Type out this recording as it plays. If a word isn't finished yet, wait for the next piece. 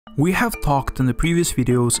We have talked in the previous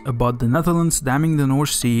videos about the Netherlands damming the North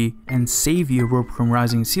Sea and save Europe from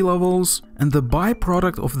rising sea levels, and the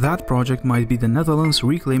byproduct of that project might be the Netherlands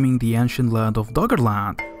reclaiming the ancient land of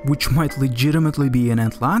Doggerland, which might legitimately be an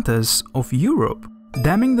Atlantis of Europe.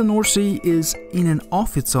 Damming the North Sea in and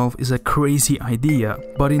of itself is a crazy idea,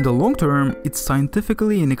 but in the long term, it's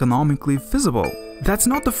scientifically and economically feasible. That's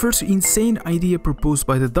not the first insane idea proposed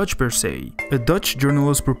by the Dutch per se. A Dutch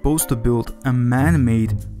journalist proposed to build a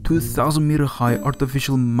man-made 2,000-meter high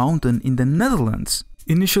artificial mountain in the Netherlands.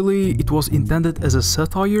 Initially, it was intended as a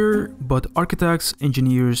satire, but architects,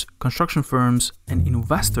 engineers, construction firms, and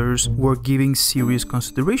investors were giving serious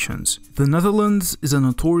considerations. The Netherlands is a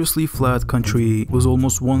notoriously flat country with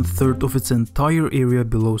almost 1/3 of its entire area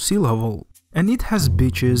below sea level. And it has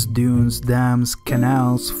beaches, dunes, dams,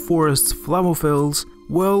 canals, forests, flower fields.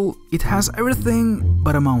 Well, it has everything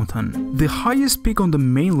but a mountain. The highest peak on the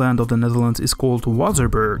mainland of the Netherlands is called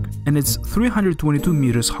Wazerberg, and it's 322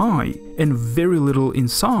 meters high and very little in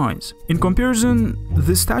size. In comparison,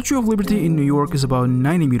 the Statue of Liberty in New York is about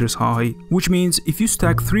 90 meters high, which means if you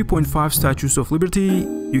stack 3.5 Statues of Liberty,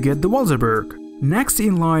 you get the Wazerberg. Next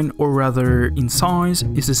in line, or rather in size,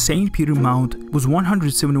 is the St. Peter Mount with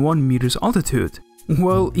 171 meters altitude.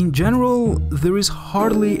 Well, in general, there is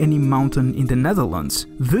hardly any mountain in the Netherlands.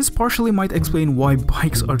 This partially might explain why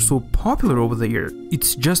bikes are so popular over there.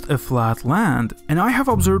 It's just a flat land. And I have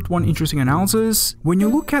observed one interesting analysis. When you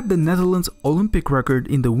look at the Netherlands Olympic record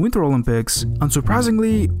in the Winter Olympics,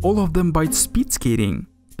 unsurprisingly, all of them bite speed skating,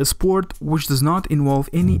 a sport which does not involve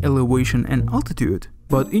any elevation and altitude.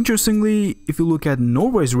 But interestingly, if you look at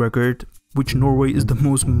Norway's record, which Norway is the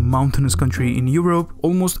most mountainous country in Europe,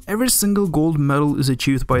 almost every single gold medal is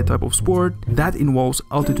achieved by a type of sport that involves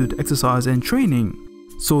altitude exercise and training.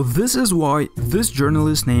 So this is why this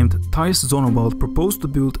journalist named Thijs Zonneveld proposed to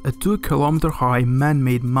build a 2-kilometer high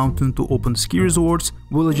man-made mountain to open ski resorts,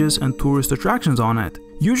 villages and tourist attractions on it.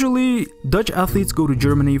 Usually, Dutch athletes go to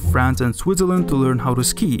Germany, France and Switzerland to learn how to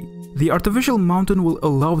ski. The artificial mountain will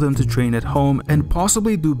allow them to train at home and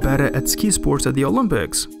possibly do better at ski sports at the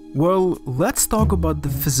Olympics. Well, let's talk about the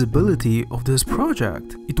feasibility of this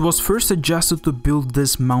project. It was first suggested to build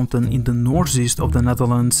this mountain in the northeast of the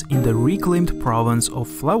Netherlands in the reclaimed province of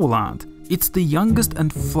Flevoland. It's the youngest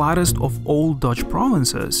and flattest of all Dutch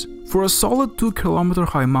provinces. For a solid 2-kilometer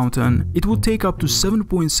high mountain, it would take up to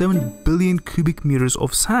 7.7 billion cubic meters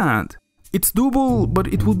of sand. It's doable, but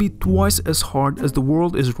it would be twice as hard as the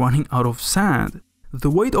world is running out of sand. The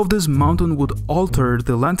weight of this mountain would alter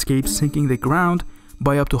the landscape, sinking the ground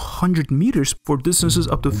by up to 100 meters for distances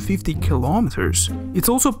up to 50 kilometers. It's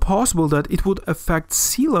also possible that it would affect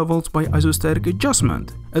sea levels by isostatic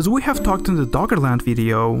adjustment. As we have talked in the Doggerland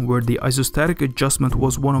video, where the isostatic adjustment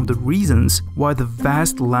was one of the reasons why the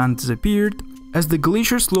vast land disappeared, as the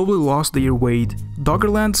glaciers slowly lost their weight,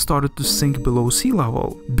 Doggerland started to sink below sea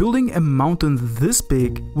level. Building a mountain this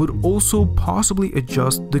big would also possibly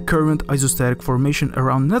adjust the current isostatic formation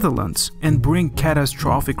around Netherlands and bring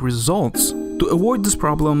catastrophic results. To avoid this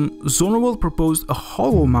problem, Zonneveld proposed a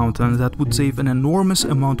hollow mountain that would save an enormous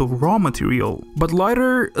amount of raw material. But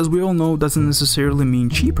lighter, as we all know, doesn't necessarily mean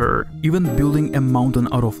cheaper. Even building a mountain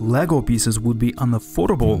out of Lego pieces would be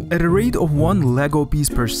unaffordable. At a rate of 1 Lego piece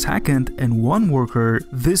per second and 1 worker,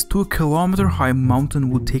 this 2-kilometer high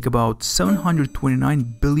mountain would take about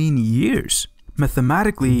 729 billion years.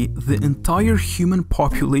 Mathematically, the entire human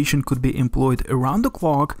population could be employed around the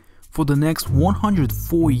clock for the next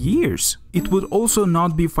 104 years. It would also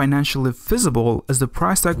not be financially feasible, as the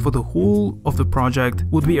price tag for the whole of the project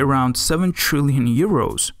would be around 7 trillion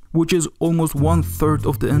euros, which is almost 1/3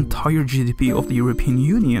 of the entire GDP of the European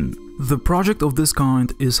Union. The project of this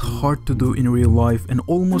kind is hard to do in real life and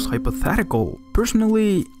almost hypothetical.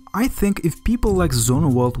 Personally, I think if people like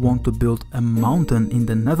Zonneveld want to build a mountain in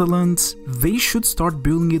the Netherlands, they should start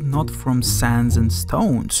building it not from sands and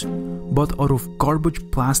stones, but out of garbage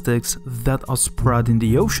plastics that are spread in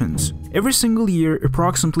the oceans. Every single year,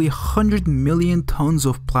 approximately 100 million tons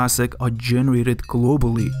of plastic are generated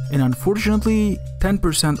globally, and unfortunately,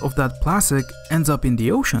 10% of that plastic ends up in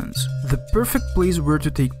the oceans. The perfect place where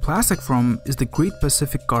to take plastic from is the Great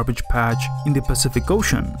Pacific Garbage Patch in the Pacific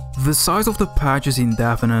Ocean. The size of the patch is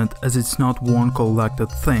indefinite, as it's not one collected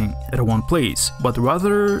thing at one place, but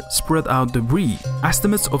rather spread out debris.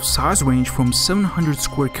 Estimates of size range from 700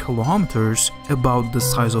 square kilometers, about the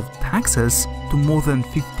size of Texas, to more than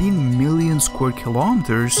 15 million square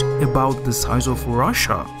kilometers, about the size of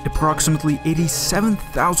Russia. Approximately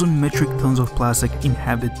 87,000 metric tons of plastic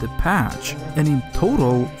inhabit the patch, and in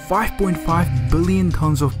total, 5.5 billion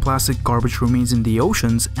tons of plastic garbage remains in the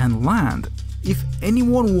oceans and land. If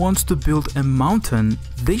anyone wants to build a mountain,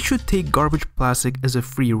 they should take garbage plastic as a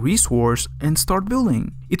free resource and start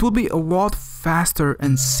building. It will be a lot faster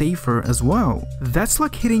and safer as well. That's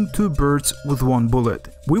like hitting two birds with one bullet.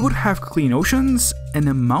 We would have clean oceans and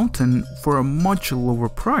a mountain for a much lower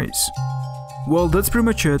price. Well, that's pretty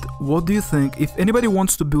much it. What do you think? If anybody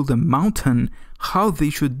wants to build a mountain, how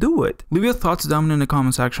they should do it? Leave your thoughts down in the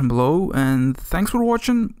comment section below, and thanks for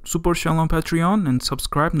watching. Support channel on Patreon and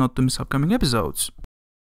subscribe not to miss upcoming episodes.